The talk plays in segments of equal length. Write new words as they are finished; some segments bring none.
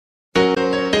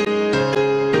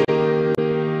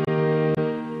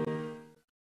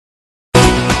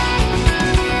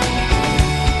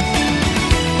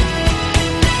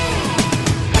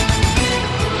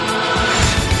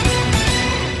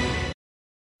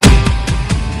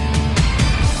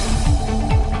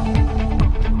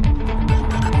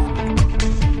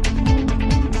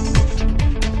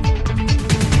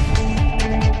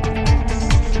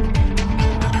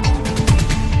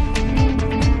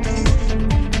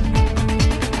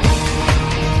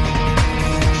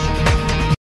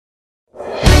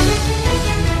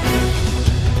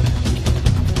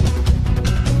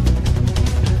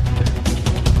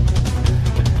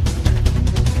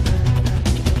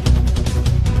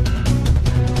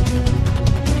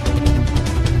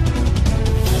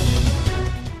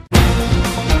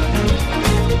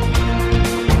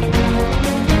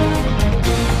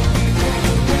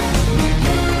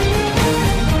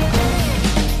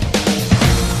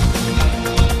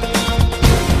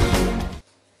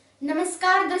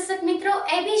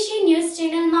ABC news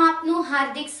channel में आपનું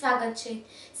हार्दिक स्वागत છે।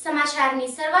 સમાચારની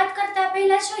શરૂઆત કરતા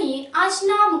પહેલા જોઈએ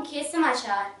આજના મુખ્ય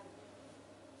સમાચાર।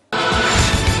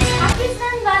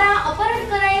 પાકિસ્તાન દ્વારા અપહરણ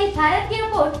કરાયેલ ભારતીય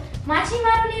બોટ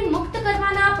માછીમારોને મુક્ત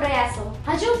કરવાના પ્રયાસો।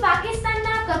 હજુ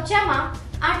પાકિસ્તાનના કબજામાં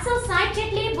 860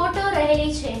 જેટલી બોટો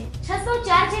રહેલી છે।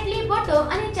 604 જેટલી બોટો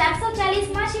અને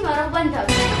 440 માછીમારો બંધક।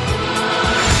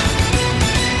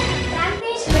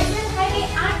 પ્રાંતિજ નેશનલ હાઈવે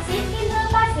 8 સીટ કેન્દ્ર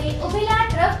પાસે ઉભેલા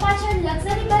ટ્રક પાછળ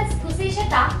લક્ઝરી બસ ઘૂસી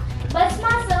જતા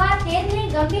બસમાં સવાર 13 ને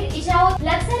ગંભીર ઈજાઓ।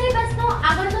 લક્ઝરી બસનો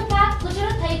આગળનો ભાગ કચરો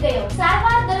થઈ ગયો।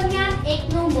 સારવાર દરમિયાન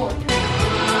એકનું મોત।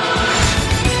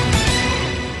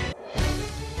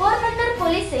 પોરબંદર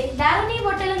પોલીસે દારૂની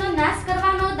બોટલોનો નાશ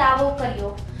કરવાનો દાવો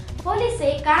કર્યો। પોલીસે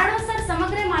કારણોસર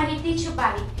સમગ્ર માહિતી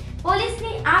છુપાવી।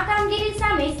 પોલીસની આ કામગીરી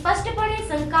સામે સ્પષ્ટપણે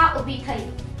શંકા ઊભી થઈ।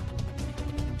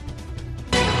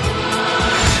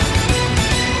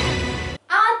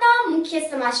 मुख्य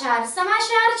समाचार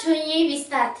જોઈએ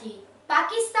વિસ્તારથી।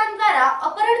 પાકિસ્તાન દ્વારા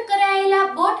અપહરણ કરાયેલા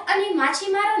બોટ અને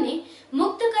માછીમારોને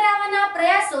મુક્ત કરાવવાના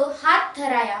પ્રયાસો હાથ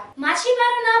ધરાયા।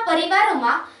 માછીમારોના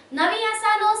પરિવારોમાં નવી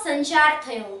આશાનો સંચાર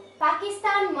થયો।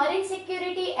 પાકિસ્તાન મરીન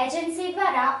સિક્યુરિટી એજન્સી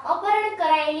દ્વારા અપહરણ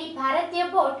કરાયેલી ભારતીય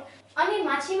બોટ અને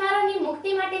માછીમારોની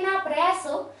મુક્તિ માટેના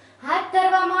પ્રયાસો હાથ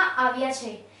ધરવામાં આવ્યા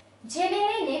છે, જેને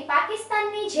લઈને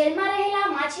પાકિસ્તાનની જેલમાં રહેલા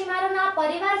માછીમારોના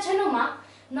પરિવારજનોમાં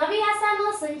નવી આશાનો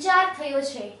સંચાર થયો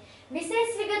છે।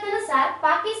 વિશેષ વિગત અનુસાર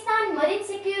પાકિસ્તાન મરીન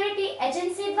સિક્યુરિટી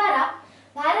એજન્સી દ્વારા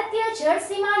ભારતીય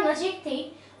જળસીમા નજીકથી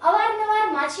અવારનવાર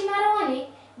માછીમારો અને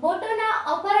બોટોના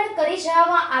અપહરણ કરી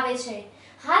જવામાં આવે છે।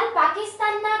 હાલ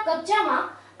પાકિસ્તાનના કબજામાં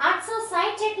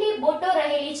 860 જેટલી બોટો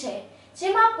રહેલી છે,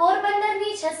 જેમાં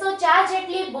પોરબંદરની 604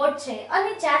 જેટલી બોટ છે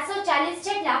અને 440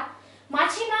 જેટલા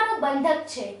માછીમારો બંધક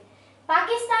છે।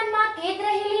 પાકિસ્તાનમાં કેદ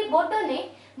રહેલી બોટોને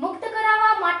મુક્ત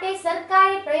કરાવવા માટે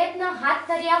સરકારે પ્રયત્ન હાથ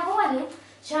ધર્યા હોવાનું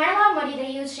જાણવા મળી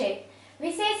રહ્યું છે।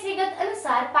 વિશેષ વિગત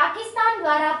અનુસાર પાકિસ્તાન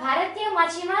દ્વારા ભારતીય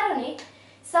માછીમારોને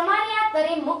સમારિયા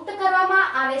દરે મુક્ત કરવામાં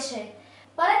આવે છે,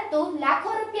 પરંતુ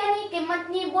લાખો રૂપિયાની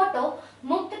કિંમતની બોટો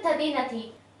મુક્ત થતી નથી।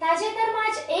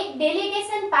 તાજેતરમાં જ એક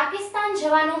ડેલિગેશન પાકિસ્તાન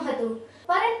જવાનું હતું,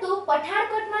 પરંતુ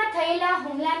પઠાણકોટમાં થયેલા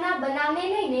હુમલાના બનાવને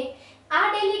લઈને આ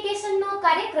ડેલિગેશનનો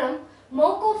કાર્યક્રમ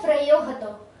મોકૂફ રહ્યો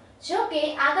હતો। જો કે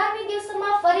આગામી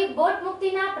દિવસોમાં ફરી બોટ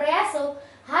મુક્તિના પ્રયાસો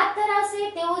હાથ ધરાવશે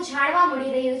તેવું જાણવા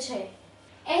મળી રહ્યું છે।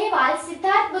 અહેવાલ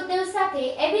સિદ્ધાર્થ બુદ્દેવ સાથે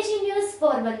ABC news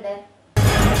Porbandar.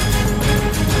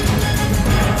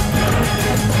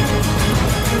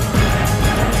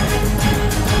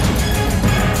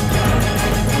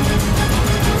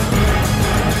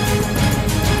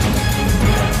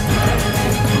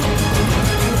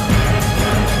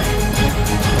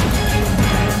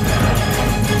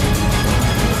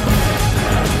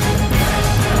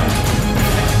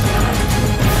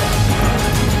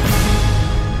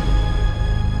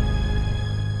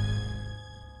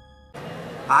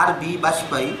 R.B.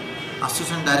 Bajpayee,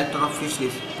 assistant director of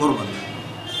fisheries Porbandar.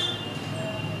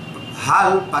 Hall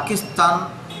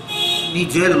Pakistani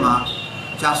jail में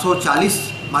 440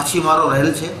 माछीमारो रहेल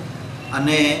छे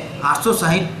अने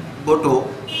 860 बोटो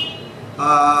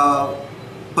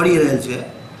पड़ी रहेल छे,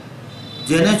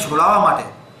 जेने छोड़ावा माटे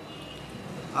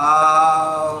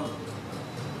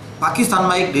पाकिस्तान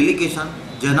में एक डेलिगेशन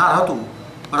जनार हतुं,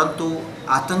 परंतु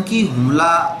आतंकी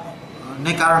हुमला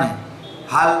ने कारणे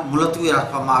हाल मुलतवी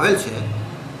राखवामां आवेल छे।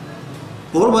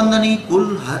 पोरबंदरनी कुल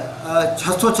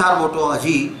 604 बोटो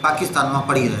हजी पाकिस्तान में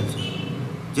पड़ी रहेल छे,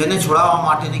 जेने छोड़ावा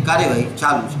माटेनी कार्यवाही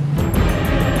चालू छे।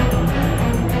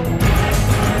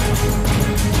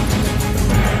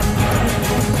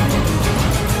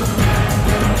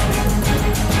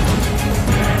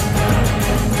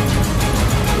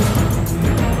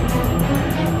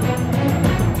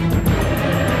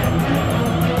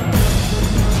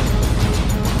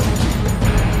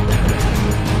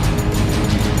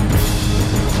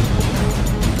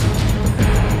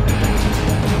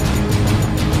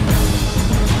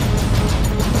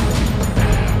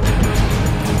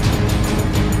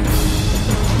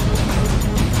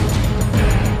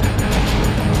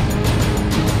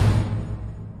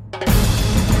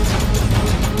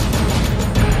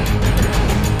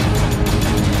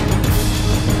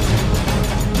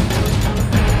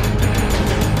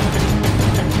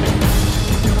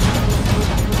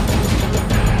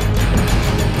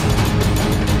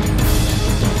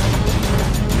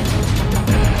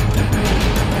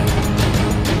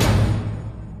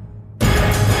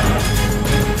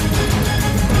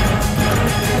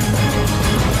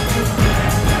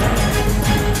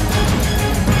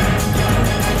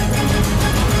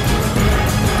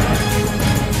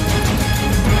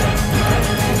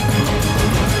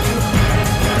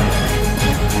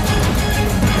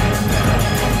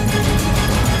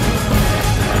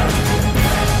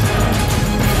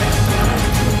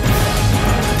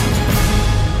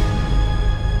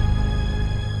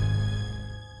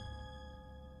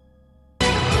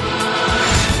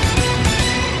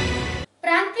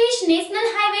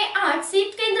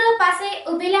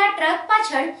 ટ્રક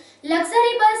પાછળ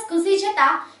લક્ઝરી બસ ઘૂસી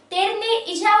જતા 13 ને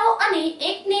ઈજાઓ અને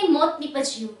 1 ને મોત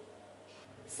નીપજ્યું.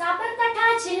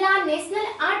 સાબરકાંઠા જિલ્લા નેશનલ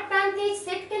 8 પ્રાંતિજ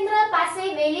શીત કેન્દ્ર પાસે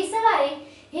વહેલી સવારે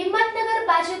હિંમતનગર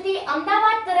બાજુથી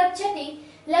અમદાવાદ તરફ જતી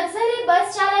લક્ઝરી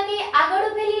બસ ચાલકે આગળ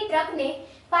ઉભેલી ટ્રકને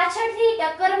પાછળથી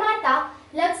ટક્કર મારતા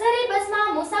લક્ઝરી બસમાં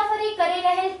મુસાફરી કરી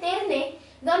રહેલ 13 ને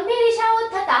ગંભીર ઈજાઓ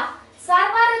થતા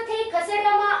સારવાર અર્થે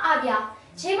ખસેડવામાં આવ્યા,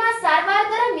 જેમાં સારવાર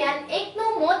દરમિયાન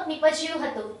 1નું મોત નીપજ્યું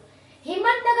હતું.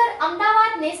 હિંમતનગર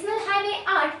અમદાવાદ નેશનલ હાઈવે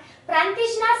 8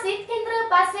 પ્રાંતિજના શીત કેન્દ્ર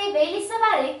પાસે વહેલી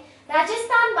સવારે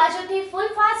રાજસ્થાન બાજુથી ફૂલ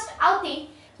ફાસ્ટ આવતી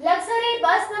luxury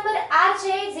bus number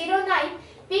RJ09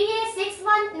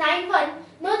 PA6191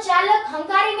 નો ચાલક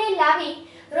હંકારીને લાવી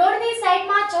રોડની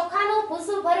સાઈડમાં ચોખાનું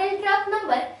ભૂસું ભરેલ ટ્રક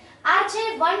નંબર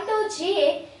RJ12GA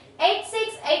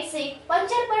 8686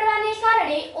 પંચર પડવાને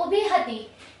કારણે ઊભી હતી.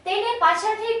 તેને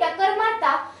પાછળથી ટક્કર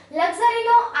મારતા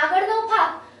લક્ઝરીનો આગળનો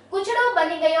ભાગ કૂચડો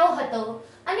બની ગયો હતો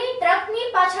અને ટ્રકની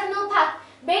પાછળનો ભાગ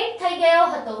બેન્ડ થઈ ગયો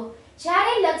હતો.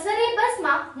 જ્યારે લક્ઝરી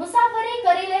બસમાં મુસાફરી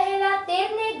કરી રહેલા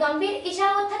 13 ને ગંભીર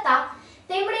ઈજાઓ થતા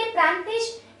તેમણે પ્રાંતિજ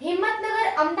હિંમતનગર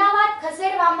અમદાવાદ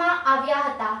ખસેડવામાં આવ્યા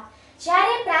હતા.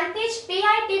 જ્યારે પ્રાંતિજ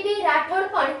PITB રાઠોડ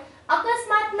પણ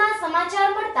અકસ્માતના સમાચાર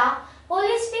મળતા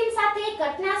પોલીસ ટીમ સાથે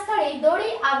ઘટના સ્થળે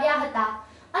દોડી આવ્યા હતા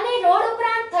અને રોડ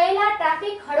ઉપરાંત થયેલા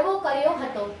ટ્રાફિક હળવો કર્યો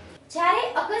હતો. જ્યારે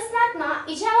અકસ્માતમાં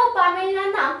ઈજાઓ પામેલના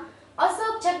નામ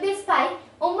અશોક જગદીશભાઈ,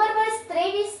 ઉંમર વર્ષ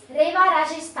 23, રેવા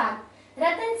રાજસ્થાન;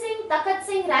 રતનસિંહ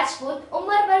તખતસિંહ રાજપૂત,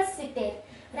 ઉંમર વર્ષ 70,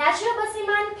 રાજુ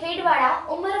બસીમાન ખેડવાડા,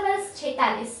 ઉંમર વર્ષ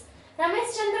 46,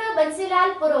 રમેશચંદ્ર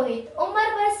બંસીલાલ પુરોહિત, ઉંમર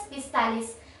વર્ષ 45,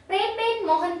 પ્રેમબેન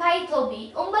મોહનભાઈ ધોબી,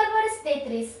 ઉંમર વર્ષ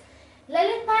 33,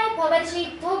 લલિતભાઈ ભવરજી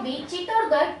ધોબી,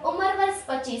 ચિત્તોડગઢ, ઉંમર વર્ષ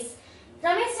 25,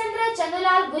 રમેશચંદ્ર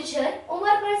ચંદુલાલ ગુજર,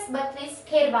 ઉંમર વર્ષ 32,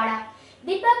 ખેરવાડા;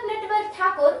 દીપક નટવર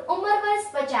ઠાકોર, ઉંમર વર્ષ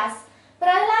 50,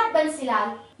 પ્રહલાદ બંસીલાલ;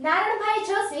 નારણભાઈ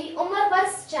જોશી, ઉંમર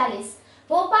વર્ષ 40,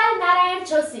 ભોપાલ નારાયણ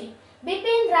જોશી;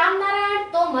 બિપિન રામનારાયણ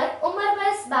તોમર, ઉંમર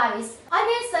વર્ષ 22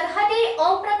 અને સરહદી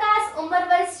ઓમપ્રકાશ, ઉંમર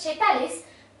વર્ષ 46.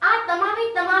 આ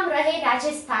તમામ રહે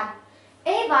રાજસ્થાન.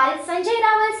 અહેવાલ સંજય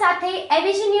રાવલ સાથે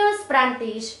એબીસી ન્યૂઝ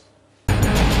પ્રાંતિજ.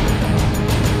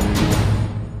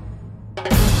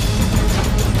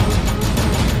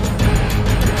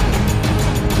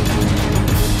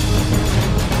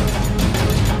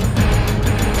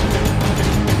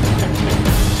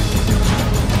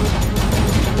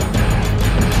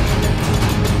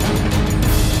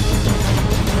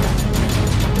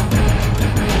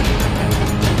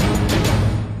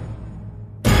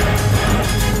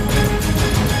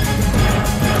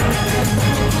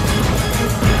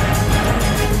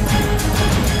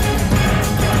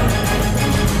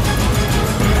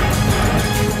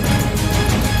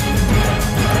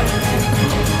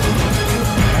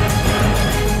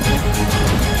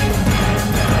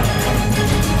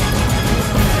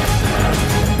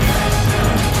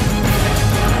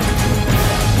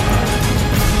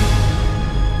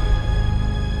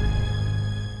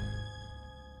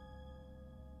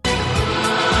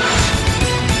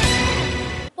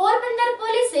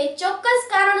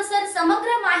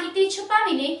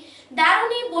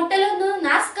 દારૂની બોટલોનો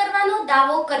નાશ કરવાનો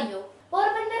દાવો કર્યો.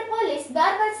 પોરબંદર પોલીસ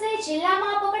દર વર્ષે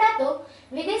જિલ્લામાં પકડાતો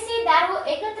વિદેશી દારૂ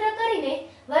એકત્ર કરીને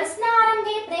વર્ષના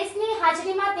આરંભે પ્રેસની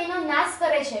હાજરીમાં તેનો નાશ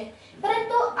કરે છે,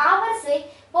 પરંતુ આ વર્ષે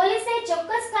પોલીસે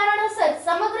ચોક્કસ કારણોસર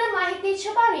સમગ્ર માહિતી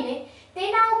છુપાવીને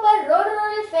તેના ઉપર રોડ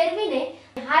રોલ ફેરવીને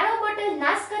હારો બોટલ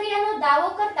નાશ કર્યાનો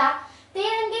દાવો કરતા તે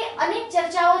અંગે અનેક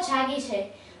ચર્ચાઓ જાગી છે.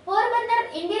 પોરબંદર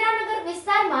ઇન્દિરાનગર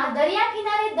વિસ્તારમાં દરિયા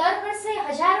કિનારે દર વર્ષે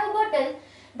હજારો બોટલ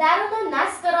દારૂનો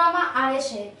નાશ કરવામાં આવે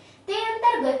છે. તે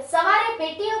અંતર્ગત સવારે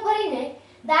પેટીઓ ભરીને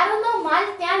દારૂનો માલ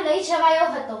ત્યાં લઈ જવાયો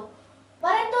હતો,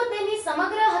 પરંતુ તેની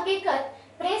સમગ્ર હકીકત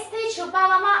પ્રેસથી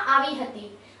છુપાવવામાં આવી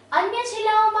હતી. અન્ય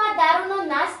જિલ્લાઓમાં દારૂનો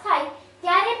નાશ થાય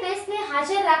ત્યારે પ્રેસને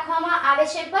હાજર રાખવામાં આવે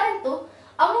છે, પરંતુ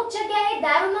અમુક જગ્યાએ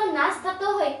દારૂનો નાશ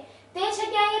થતો હોય તે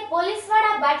જગ્યાએ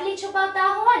પોલીસવાળા બાટલી છુપાવતા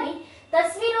હોવાની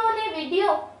તસવીરો અને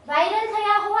વિડીયો વાયરલ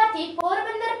થયા હોવાથી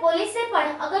પોરબંદર પોલીસે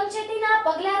પણ અગમચેતીના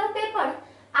પગલા રૂપે પણ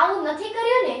આવું નથી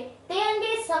કર્યું ને તે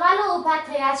અંગે સવાલો ઊભા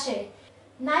થયા છે.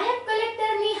 નાયબ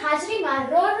કલેક્ટરની હાજરીમાં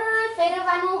રોડ રોલ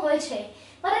ફેરવવાનું હોય છે,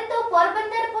 પરંતુ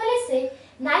પોરબંદર પોલીસે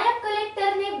નાયબ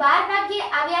કલેક્ટરને 12 વાગ્યે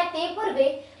આવ્યા તે પૂર્વે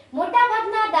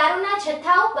મોટાભાગના દારૂના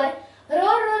જથ્થા ઉપર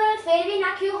રોડ રોલ ફેરવી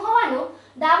નાખ્યું હોવાનો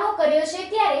દાવો કર્યો છે.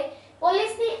 ત્યારે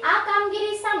પોલીસની આ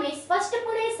કામગીરી સામે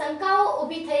સ્પષ્ટપણે શંકાઓ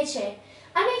ઊભી થઈ છે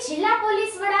અને જિલ્લા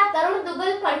પોલીસ વડા તરુણ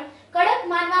દુગલ પણ કડક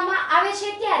માનવામાં આવે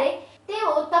છે, ત્યારે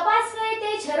તેઓ તપાસ કરે તે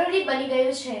જરૂરી બની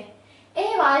ગયું છે.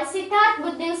 અહેવાલ સિદ્ધાર્થ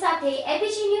બુદ્દેવ સાથે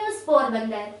એબીસી ન્યૂઝ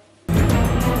પોરબંદર.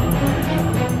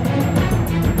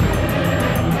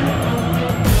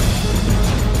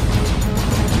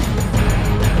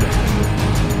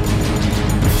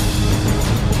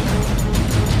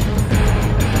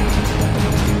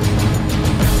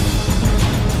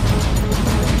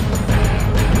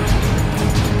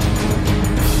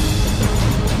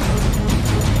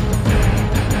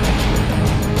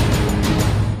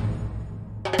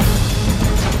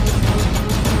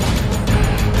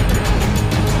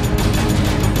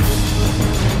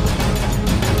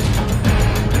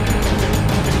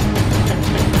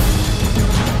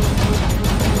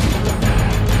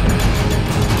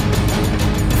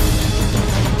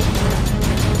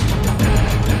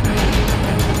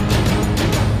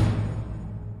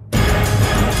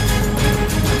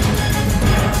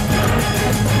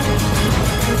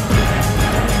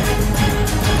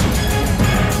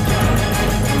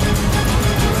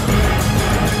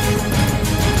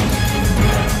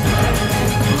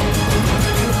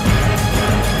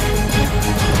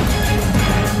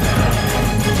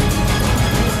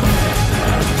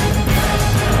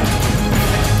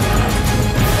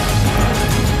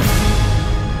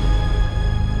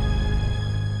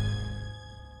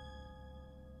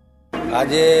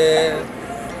 આજે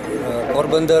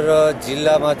પોરબંદર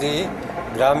જિલ્લામાંથી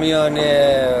ગ્રામ્ય અને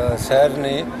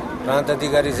શહેરની પ્રાંત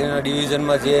અધિકારીશ્રીના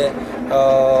ડિવિઝનમાં જે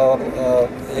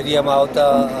એરિયામાં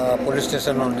આવતા પોલીસ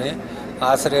સ્ટેશનોને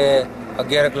આશરે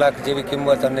 11 લાખ જેવી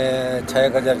કિંમત અને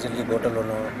 6,000 જેટલી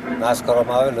બોટલોનો નાશ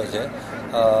કરવામાં આવેલો છે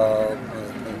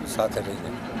સાથે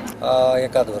રહીને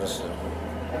એકાદ વર્ષ.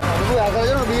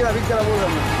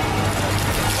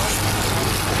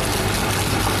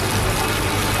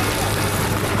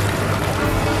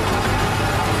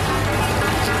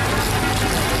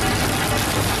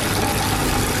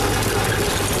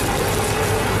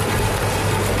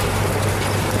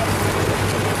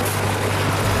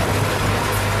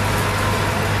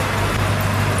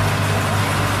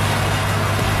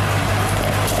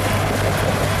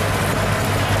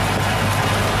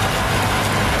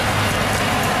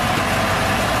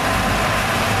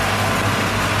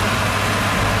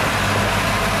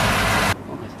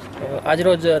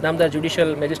 આજરોજ નામદાર જ્યુડિશિયલ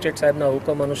મેજિસ્ટ્રેટ સાહેબના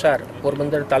હુકમ અનુસાર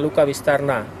પોરબંદર તાલુકા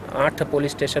વિસ્તારના 8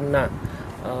 પોલીસ સ્ટેશનના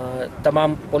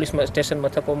તમામ પોલીસ સ્ટેશન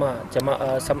મથકોમાં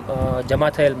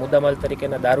જમા થયેલ મુદ્દામાલ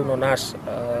તરીકેના દારૂનો નાશ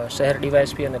શહેર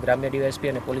ડીવાયએસપી અને ગ્રામ્ય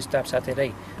ડીવાયએસપી અને પોલીસ સ્ટાફ સાથે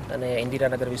રહી અને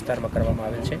ઇન્દિરાનગર વિસ્તારમાં કરવામાં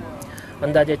આવેલ છે.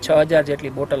 અંદાજે 6,000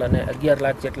 જેટલી બોટલ અને 11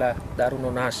 લાખ જેટલા દારૂનો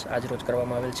નાશ આજરોજ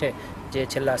કરવામાં આવેલ છે, જે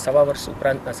છેલ્લા સવા વર્ષ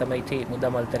ઉપરાંતના સમયથી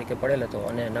મુદ્દામાલ તરીકે પડેલ હતો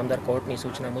અને નામદાર કોર્ટની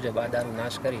સૂચના મુજબ આ દારૂ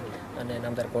નાશ કરી અને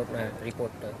નામદાર કોર્ટના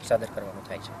રિપોર્ટ સાદર કરવાનો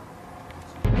થાય છે.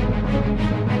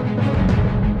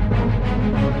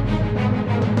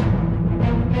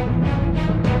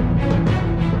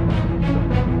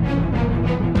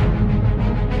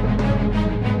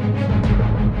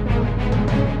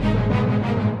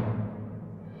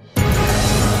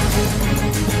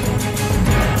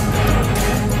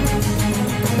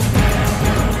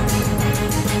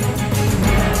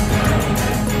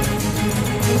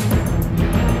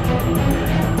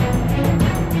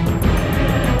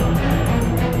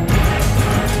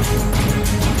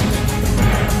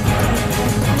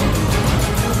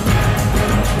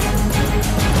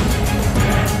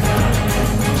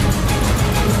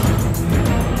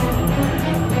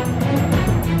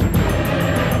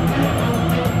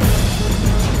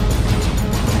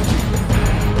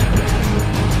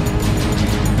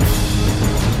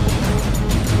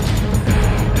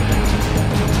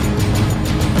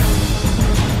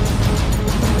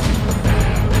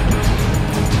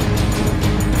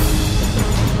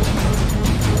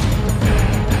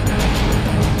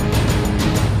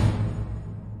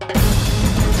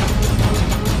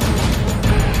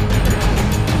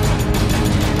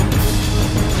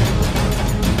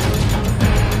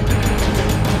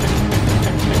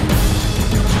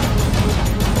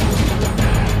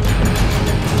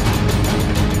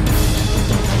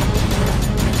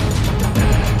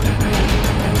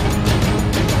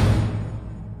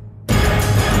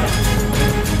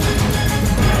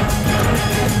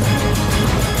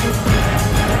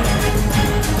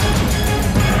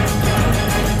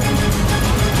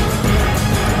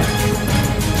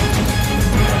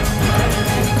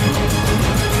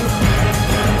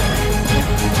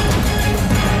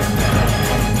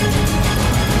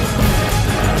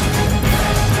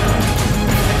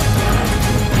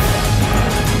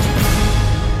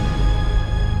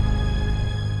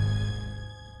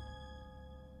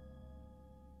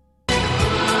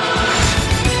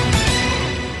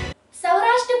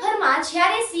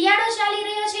 જ્યારે શિયાળો ચાલી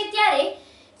રહ્યો છે ત્યારે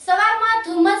સવારમાં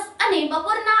ધુમ્મસ અને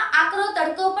બપોરના આકરો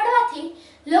તડકો પડવાથી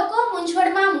લોકો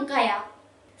મૂંઝવણમાં મુકાયા.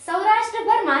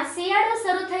 સૌરાષ્ટ્રભરમાં શિયાળો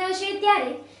શરૂ થયો છે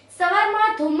ત્યારે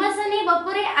સવારમાં ધુમ્મસ અને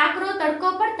બપોરે આકરો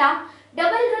તડકો પડતા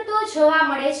ડબલ ઋતુ જોવા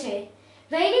મળે છે.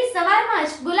 વહેલી સવારમાં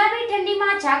જ ગુલાબી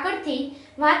ઠંડીમાં ઝાકળથી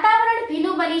વાતાવરણ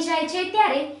ભીનું બની જાય છે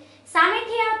ત્યારે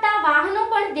સામેથી આવતા વાહનો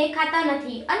પણ દેખાતા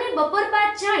નથી અને બપોર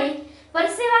બાદ જાણે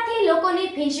પરસેવાથી લોકોને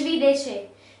ભીંજવી દે છે.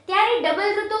 ત્યારે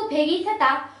ડબલ ઋતુ ભેગી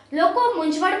થતા લોકો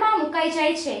મૂંઝવણમાં મુકાઈ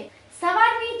જાય છે.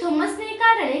 સવારની ધુમ્મસને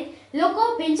કારણે લોકો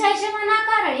ભીંજાઈ જવાના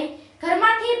કારણે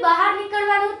ઘરમાંથી બહાર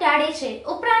નીકળવાનું ટાળે છે.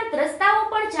 ઉપરાંત રસ્તાઓ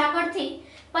પણ ઝાકળથી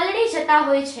પલળી જતા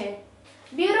હોય છે.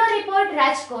 Bureau report,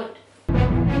 Rajkot.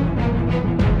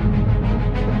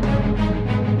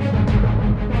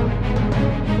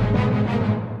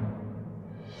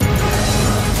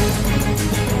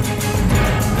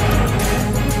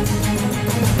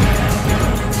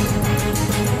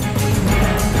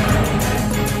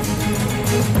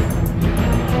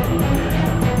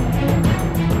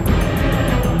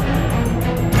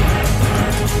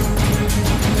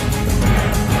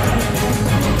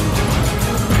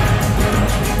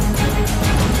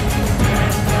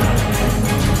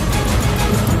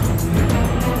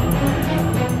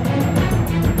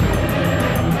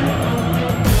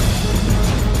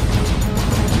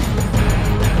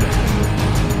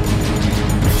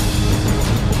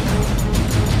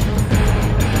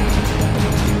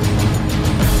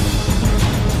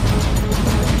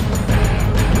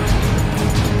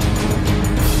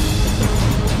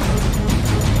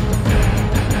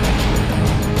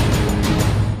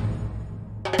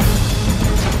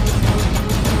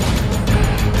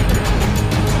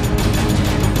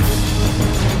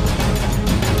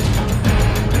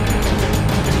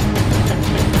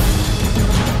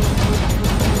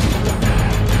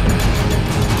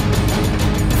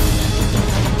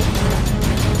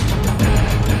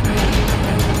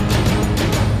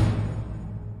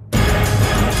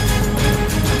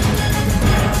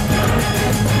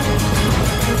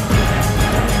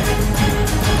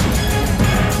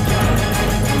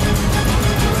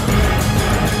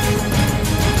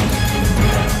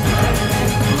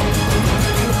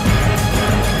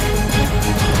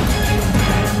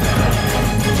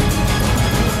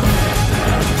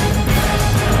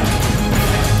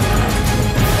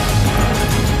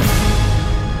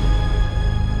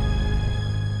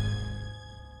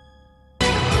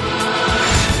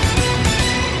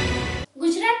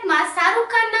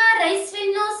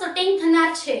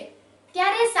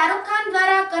 શાહરૂખ ખાન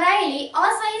દ્વારા કરાયેલી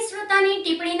અસહિષ્ણુતાની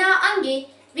ટિપ્પણીના અંગે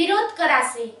વિરોધ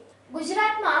કરાશે।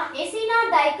 ગુજરાતમાં 80ના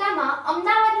દાયકામાં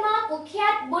અમદાવાદમાં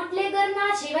કુખ્યાત બુટલેગરના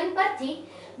જીવન પરથી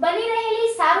બની રહેલી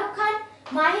શાહરૂખ ખાન,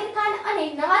 માહિર ખાન અને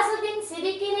નવાઝુદ્દીન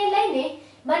સિદ્દીકીને લઈને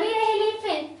બની રહેલી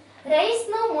ફિલ્મ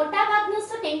રઈસનું મોટાભાગનું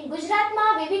શૂટિંગ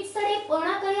ગુજરાતમાં વિવિધ સ્થળે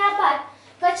પૂર્ણ કર્યા બાદ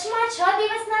કચ્છમાં 6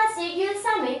 દિવસના શેડ્યુલ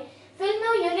સામે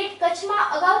ફિલ્મનું યુનિટ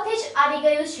કચ્છમાં અગાઉથી જ આવી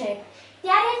ગયું છે।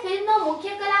 ત્યારે ફિલ્મનો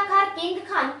મુખ્ય કલાકાર કિંગ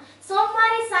ખાન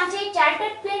સોમવારે સાંજે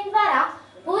ચાર્ટર્ડ પ્લેન દ્વારા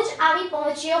ભુજ આવી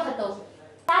પહોંચ્યો હતો।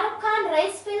 શાહરૂખ ખાન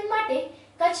રઈસ ફિલ્મ માટે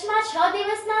કચ્છમાં 6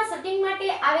 દિવસના શૂટિંગ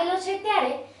માટે આવેલો છે,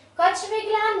 ત્યારે કચ્છ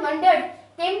વિજ્ઞાન મંડળ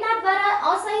તેમના દ્વારા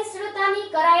અસહિષ્ણુતાની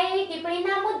કરાયેલી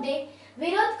ટિપ્પણીના મુદ્દે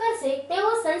વિરોધ કરશે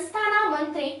તેવું સંસ્થાના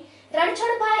મંત્રી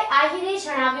રણછોડભાઈ આહિરે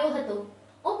જણાવ્યું હતું।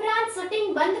 ઉપરાંત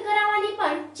શૂટિંગ બંધ કરાવવાની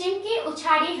પણ ચીમકી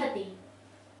ઉછાળી હતી।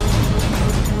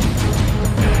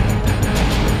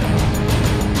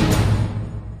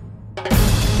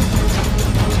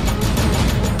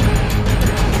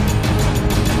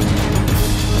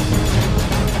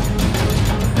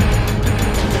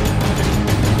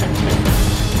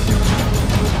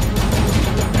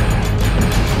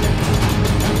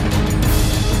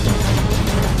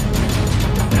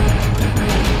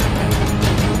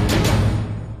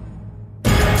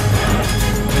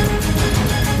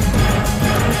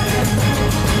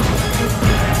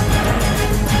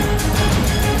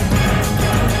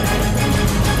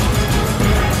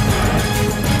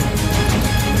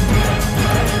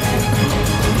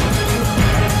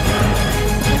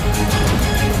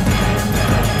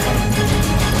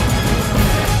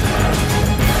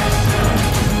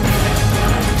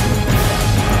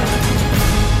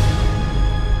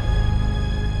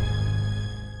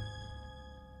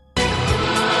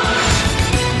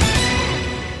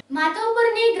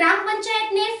 માધવપુરની ગ્રામ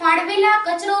પંચાયતને ફાળવેલા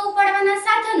કચરો ઉપાડવાના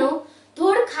સાધનો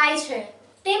ધૂળ ખાય છે,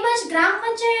 તેમજ ગ્રામ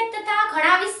પંચાયત તથા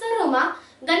ઘણા વિસ્તારોમાં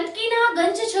ગંદકીના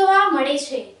ગંજ જોવા મળે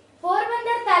છે।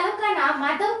 પોરબંદર તાલુકાના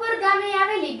માધવપુર ગામે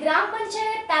આવેલી ગ્રામ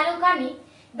પંચાયત તાલુકાની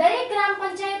દરેક ગ્રામ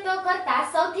પંચાયતો કરતા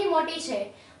સૌથી મોટી છે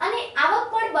અને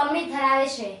આવક પણ બમણી ધરાવે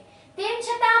છે। તેમ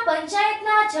છતાં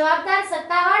પંચાયતના જવાબદાર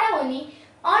સત્તાવાળાઓની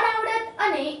અણઆવડત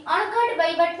અને અણઘડ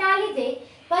વહીવટના લીધે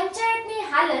પંચાયતની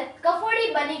હાલત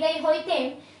કફોડી બની ગઈ હોય તેમ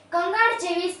કંગાળ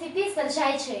જેવી સ્થિતિ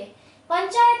સર્જાય છે।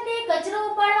 પંચાયતને કચરો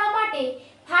ઉપાડવા માટે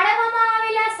ફાળવવામાં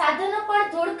આવેલા સાધનો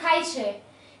પણ ધૂળ ખાય છે,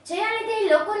 જેના લીધે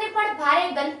લોકોને પણ ભારે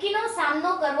ગંદકીનો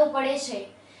સામનો કરવો પડે છે।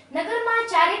 નગરમાં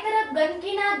ચારે તરફ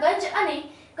ગંદકીના ગંજ અને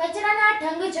કચરાના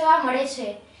ઢંગ જોવા મળે છે,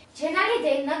 જેના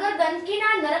લીધે નગર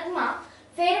ગંદકીના નરકમાં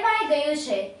ફેરવાઈ ગયું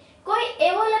છે। કોઈ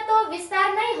એવો લતો વિસ્તાર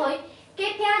નહીં હોય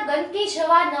કે ત્યાં ગંદકી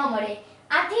જોવા ન મળે।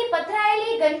 આથી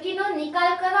પથરાયેલી ગંદકીનો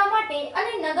નિકાલ કરવા માટે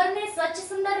અને નગરને સ્વચ્છ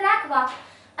સુંદર રાખવા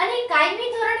અને કાયમી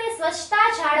ધોરણે સ્વચ્છતા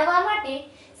જાળવવા માટે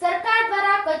સરકાર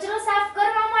દ્વારા કચરો સાફ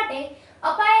કરવા માટે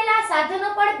અપાયેલા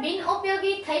સાધનો પણ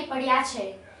બિનઉપયોગી થઈ પડ્યા છે।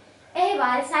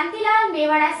 અહેવાલ શાંતિલાલ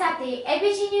મેવાડા સાથે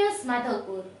એબીજી ન્યૂઝ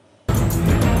માધવપુર।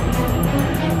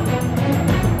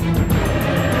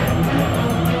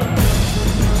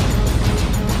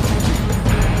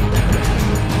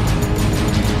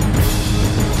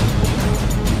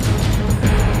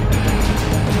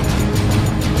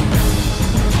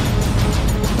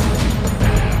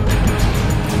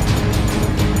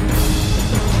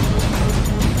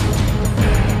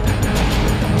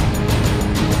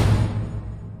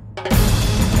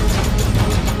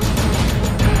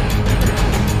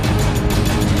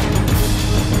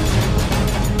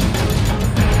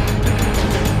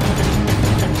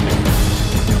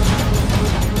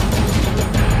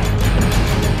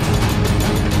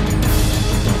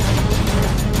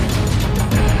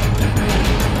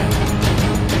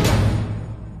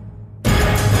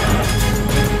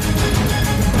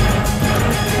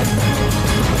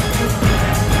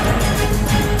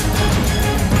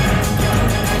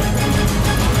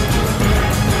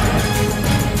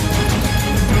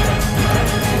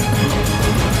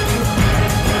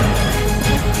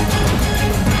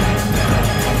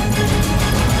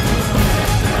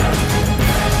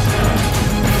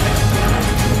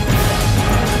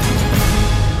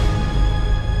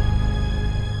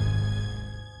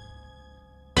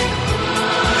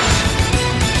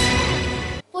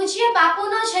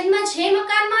 બાપુનો જન્મ જે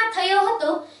મકાનમાં થયો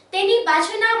હતો તેની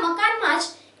બાજુના મકાનમાં જ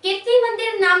કીર્તિ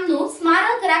મંદિર નામનું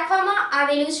સ્મારક રાખવામાં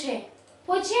આવેલું છે।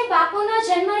 પૂજ્ય બાપુનો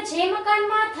જન્મ જે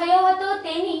મકાનમાં થયો હતો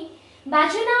તેની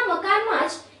બાજુના મકાનમાં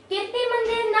જ કીર્તિ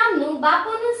મંદિર નામનું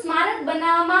બાપુનું સ્મારક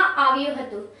બનાવવામાં આવ્યું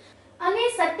હતું અને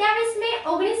 27 મે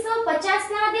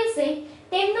 1950ના દિવસે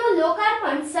તેમનું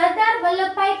લોકાર્પણ સરદાર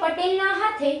વલ્લભભાઈ પટેલના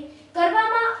હાથે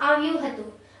કરવામાં આવ્યું હતું।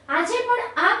 આજે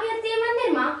પણ આ કીર્તિ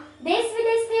મંદિરમાં દેશ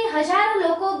વિદેશથી હજારો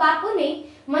લોકો બાપુને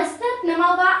મસ્તક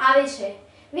નમાવવા આવે છે।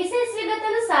 વિશેષ વિગત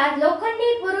અનુસાર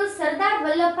લોખંડી પુરુષ સરદાર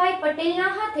વલ્લભભાઈ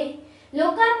પટેલના હાથે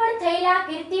લોકાર્પણ થયેલા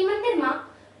કીર્તિ મંદિરમાં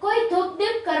કોઈ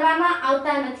ધૂપદીપ કરવામાં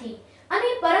આવતા નથી અને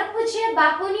પરમ પૂજ્ય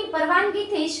બાપુની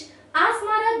પરવાનગીથી જ આ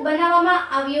સ્મારક બનાવવામાં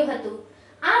આવ્યું હતું।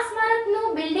 આ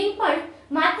સ્મારકનું બિલ્ડિંગ પણ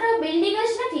માત્ર બિલ્ડિંગ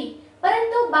જ નથી,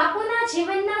 પરંતુ બાપુના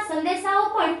જીવનના સંદેશાઓ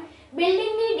પણ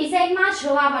બિલ્ડિંગની ડિઝાઇનમાં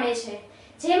જોવા મળે છે,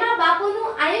 જેમાં બાપુનું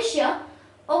આયુષ્ય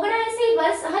 79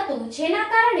 વર્ષ હતું, જેના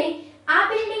કારણે આ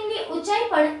બિલ્ડિંગની ઊંચાઈ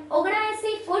પણ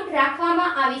 79 ફૂટ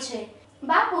રાખવામાં આવી છે।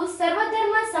 બાપુ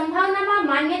સર્વધર્મ સંભાવનામાં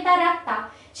માન્યતા રાખતા,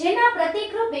 જેના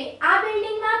પ્રતીક રૂપે આ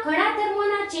બિલ્ડિંગમાં ઘણા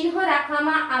ધર્મોના ચિહ્નો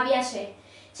રાખવામાં આવ્યા છે,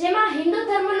 જેમાં હિન્દુ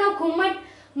ધર્મનો ઘુમ્મટ,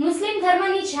 મુસ્લિમ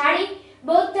ધર્મની જાળી,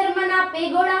 બૌદ્ધ ધર્મના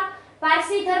પેગોડા,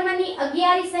 પારસી ધર્મની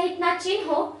અગિયારી સહિતના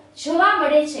ચિહ્નો જોવા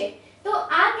મળે છે। તો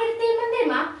આ કીર્તિ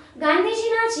મંદિરમાં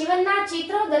ગાંધીજીના જીવનના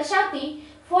ચિત્રો દર્શાવતી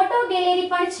ફોટો ગેલેરી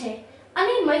પણ છે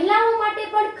અને મહિલાઓ માટે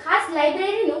પણ ખાસ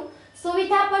લાઇબ્રેરીનું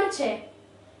સુવિધા પણ છે।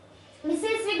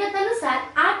 વિશેષ વિગત અનુસાર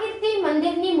આ કીર્તિ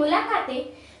મંદિરની મુલાકાતે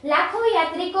લાખો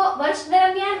યાત્રિકો વર્ષ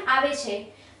દરમિયાન આવે છે,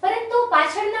 પરંતુ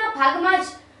પાછળના ભાગમાં જ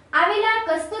આવેલા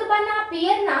કસ્તુરબાના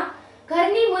પિયરના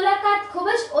ઘરની મુલાકાત ખૂબ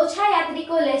જ ઓછા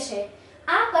યાત્રિકો લે છે।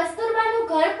 આ કસ્તુરબાનું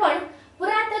ઘર પણ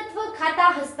પુરાતત્વ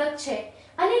ખાતા હસ્તક છે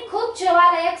અને ખૂબ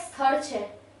જોવાલાયક સ્થળ છે।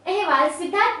 અહેવાલ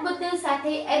સિદ્ધાર્થ બુદ્ધુ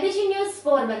સાથે એબીજી ન્યૂઝ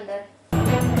પોરબંદર।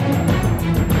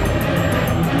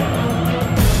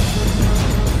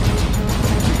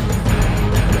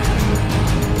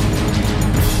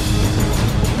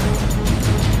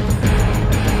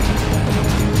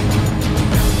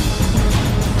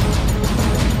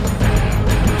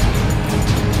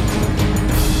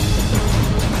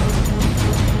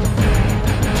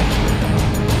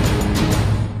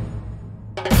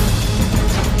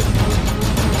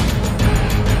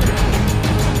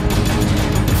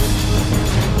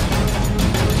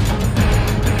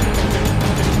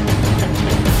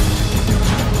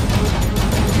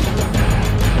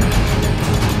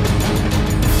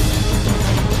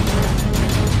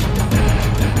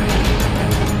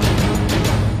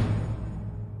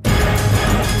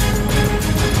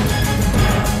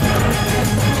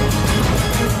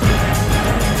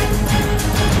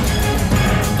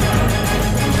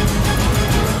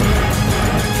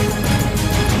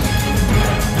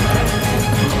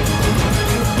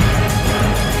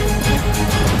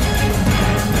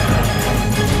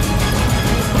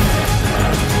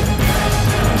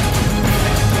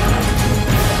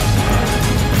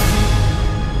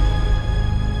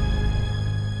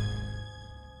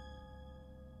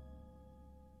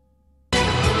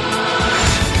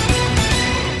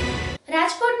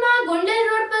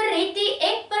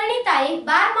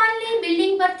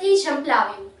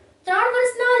 ઝંપલાવ્યું। 3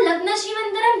 વર્ષના લગ્ન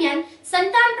જીવન દરમિયાન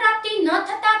સંતાન પ્રાપ્તિ ન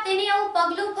થતા તેને આવું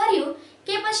પગલું ભર્યું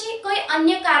કે પછી કોઈ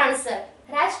અન્ય કારણસર।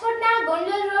 રાજકોટના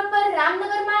ગોંડલ રોડ પર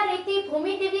રામનગરમાં રહેતી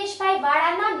ભૂમિ દિવ્યેશભાઈ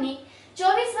વાળા નામની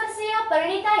 24 વર્ષીય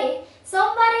પરિણીતાએ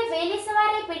સોમવારે વહેલી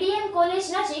સવારે પીડીએમ કોલેજ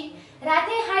નજીક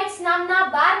રાધે હાઇટ્સ નામના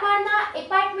 12 માળના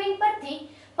એપાર્ટમેન્ટ પરથી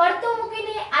પડતો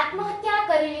મૂકીને આત્મહત્યા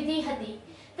કરી લીધી હતી।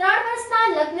 3 વર્ષના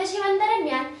લગ્ન જીવન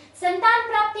દરમિયાન સંતાન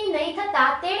પ્રાપ્તિ નહીં થતા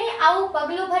તેણે આવું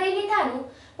પગલું ભરી લીધાનું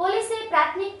પોલીસે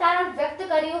પ્રાથમિક તારણ વ્યક્ત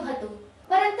કર્યું હતું,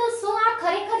 પરંતુ શું આ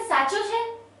ખરેખર સાચું છે?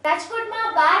 રાજકોટમાં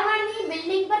 12 માળની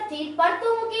બિલ્ડિંગ પરથી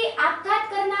પડતું મૂકી આપઘાત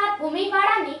કરનાર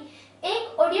ભૂમિવાળાની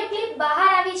એક ઓડિયો ક્લિપ બહાર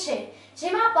આવી છે,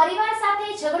 જેમાં પરિવાર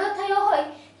સાથે ઝઘડો થયો હોય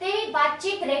તેવી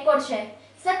વાતચીત રેકોર્ડ છે।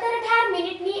 17-18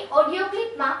 મિનિટની ઓડિયો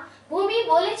ક્લિપમાં ભૂમિ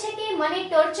બોલે છે કે મને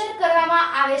ટોર્ચર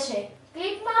કરવામાં આવે છે।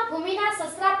 ક્લિપમાં ભૂમિના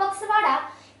સસરા પક્ષવાળા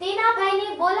તેના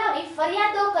ભાઈને બોલાવી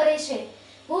ફરિયાદો કરે છે।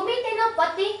 ભૂમિ તેનો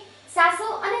પતિ, સાસુ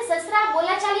અને સસરા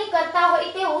બોલાચાલી કરતા હોય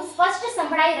તેવું સ્પષ્ટ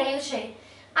સંભળાઈ રહ્યું છે।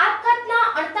 આપઘાતના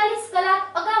 48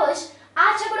 કલાક અગાઉ જ આ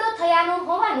ઝઘડો થયાનું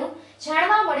હોવાનું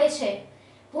જાણવા મળે છે।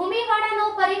 ભૂમિવાળાનો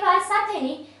પરિવાર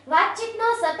સાથેની વાતચીતનો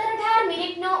 17-18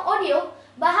 મિનિટનો ઓડિયો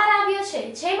બહાર આવ્યો છે,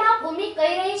 જેમાં ભૂમિ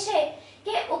કહી રહી છે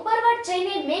કે ઉપરવટ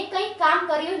જઈને મેં કંઈ કામ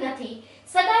કર્યું નથી।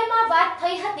 સગાઈમાં વાત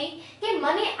થઈ હતી કે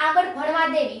મને આગળ ભણવા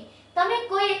દેવી, તમે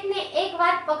કોઈ એકને એક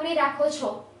વાત પકડી રાખો છો।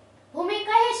 ભૂમિ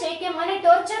કહે છે કે મને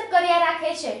ટોર્ચર કર્યા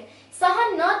રાખે છે, સહન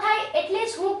ન થાય એટલે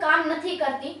જ હું કામ નથી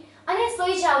કરતી અને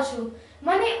સૂઈ જાઉં છું।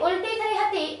 મને ઉલટી થઈ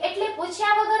હતી એટલે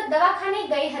પૂછ્યા વગર દવાખાને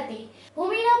ગઈ હતી।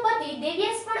 ભૂમિનો પતિ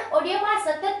દિવ્યેશ પણ ઓડિયોમાં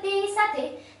સતત તેની સાથે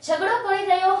ઝઘડો કરી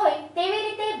રહ્યો હોય તેવી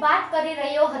રીતે વાત કરી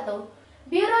રહ્યો હતો।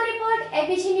 Bureau report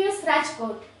ABG news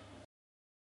Rajkot.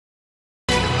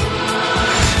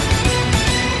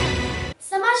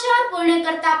 સમાચાર પૂર્ણ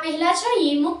કરતા પહેલા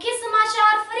જોઈએ મુખ્ય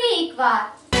સમાચાર ફરી એકવાર।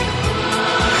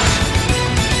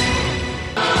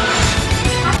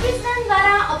 પાકિસ્તાન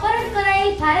દ્વારા અપહરણ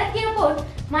કરાયેલ ભારતીય બોટ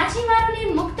માછીમાર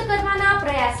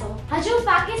પ્રયાસો. હજુ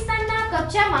પાકિસ્તાનના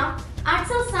કબજામાં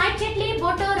 860 જેટલી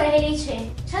બોટો રહેલી છે.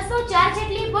 604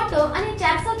 જેટલી બોટો અને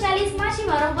 440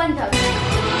 માછીમારો બંધક.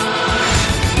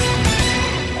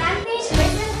 પ્રાંતિજ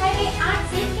નેશનલ હાઈવે 8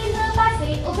 શીત કેન્દ્ર પાસે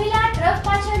ઉભેલા ટ્રક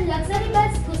પાછળ લક્ઝરી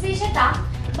બસ ઘૂસી જતા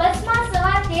બસમાં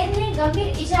સવાર 13 ને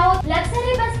ગંભીર ઈજાઓ.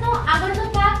 લક્ઝરી બસનો આગળનો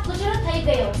ભાગ કચરો થઈ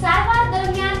ગયો. સારવાર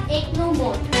દરમિયાન એકનું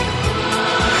મોત.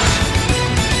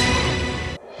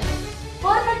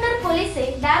 પોરબંદર પોલીસે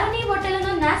દારૂની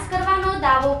બોટલોનો નાશ કરવાનો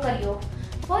દાવો કર્યો.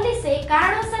 પોલીસે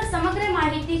કારણોસર સમગ્ર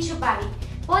માહિતી છુપાવી.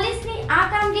 પોલીસની આ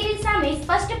કામગીરી સામે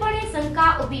સ્પષ્ટપણે શંકા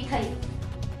ઊભી થઈ.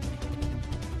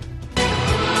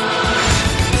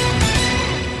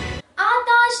 આ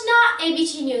તાજના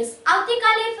એબીસી ન્યૂઝ.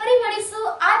 આવતીકાલે ફરી મળીશું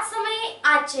આ જ સમયે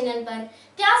આ જ ચેનલ પર.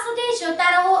 ત્યાં સુધી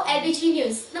જોતા રહો એબીસી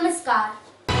ન્યૂઝ. નમસ્કાર.